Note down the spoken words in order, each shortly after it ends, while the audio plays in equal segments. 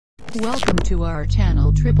Welcome to our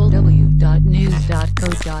channel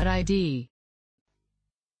www.news.co.id.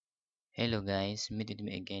 Hello guys, meet with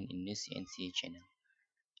me again in this CNC channel.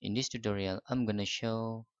 In this tutorial, I'm gonna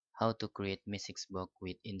show how to create message box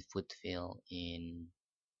with input field in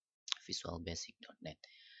visualbasic.net.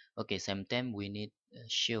 Okay, sometimes we need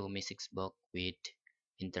show message box with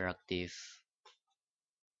interactive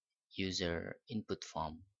user input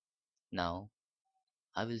form. Now,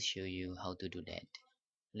 I will show you how to do that.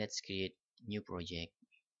 Let's create new project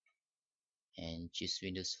and choose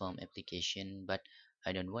Windows Form application, but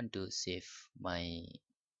I don't want to save my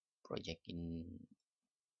project in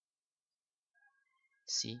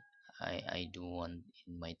C. I do want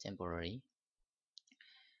in my temporary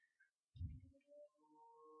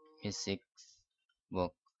message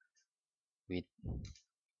box with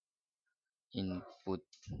input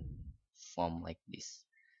form like this.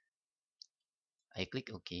 I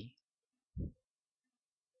click OK.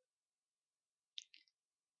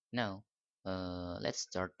 Now let's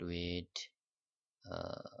start with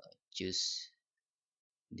uh, choose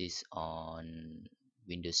this on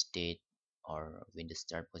Windows state or Windows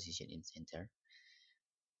start position in center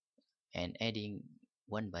and adding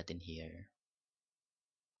one button here.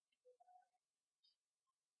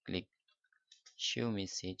 Click show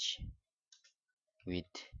message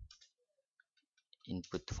with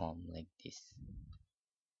input form like this.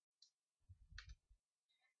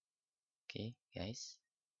 Okay guys,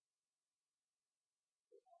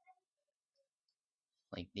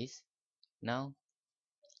 like this. Now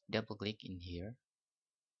double click in here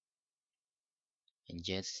and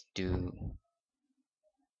just do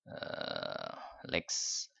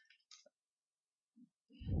let's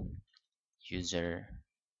user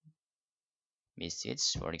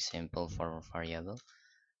message, for example, for variable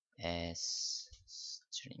as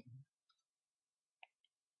string.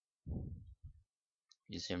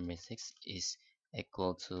 User message is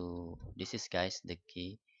equal to, this is guys the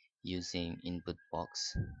key using input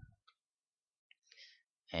box,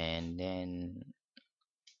 and then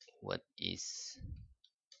what is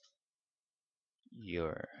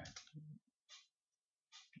your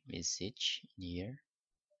message in here.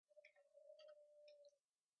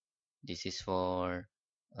 This is for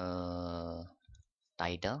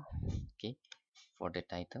title. Okay, for the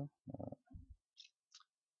title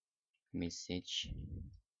message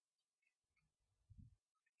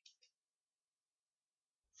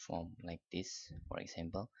form like this, for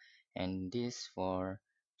example, and this for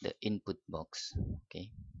the input box. Okay,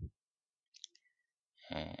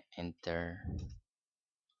 enter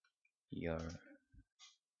your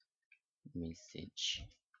message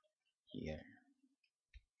here,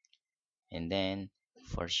 and then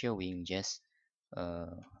for showing, just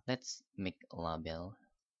let's make a label.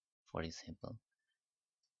 For example,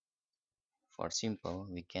 for simple,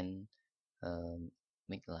 we can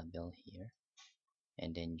make a label here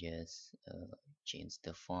and then just change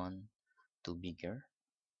the font to bigger,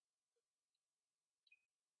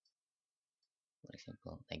 for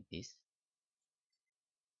example like this,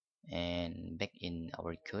 and back in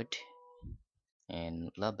our code,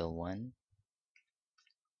 and label 1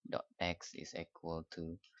 dot text is equal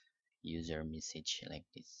to user message like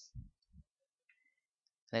this.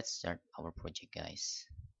 Let's start our project guys.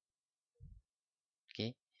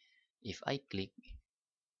 Okay, if I click,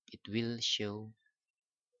 it will show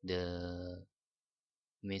the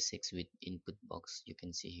message with input box. You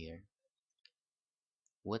can see here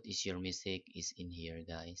what is your message is in here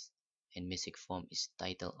guys, and message form is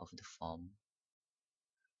title of the form,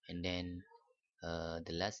 and then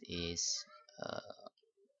the last is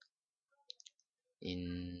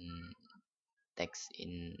in text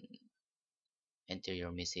in enter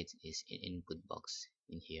your message is in input box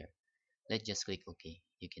in here. Let's just click OK.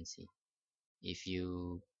 You can see if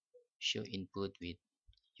you show input with,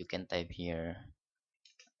 you can type here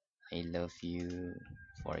I love you,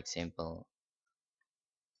 for example,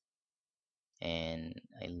 and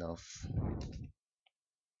I love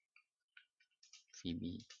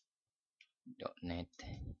VB.net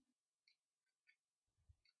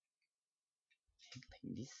like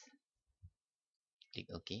this. Click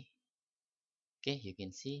OK. Okay, you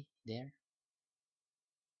can see there.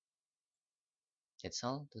 That's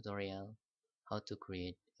all tutorial how to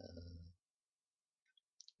create a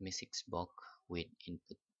message box with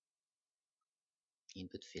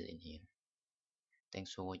input field in here.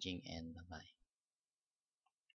 Thanks for watching and bye bye.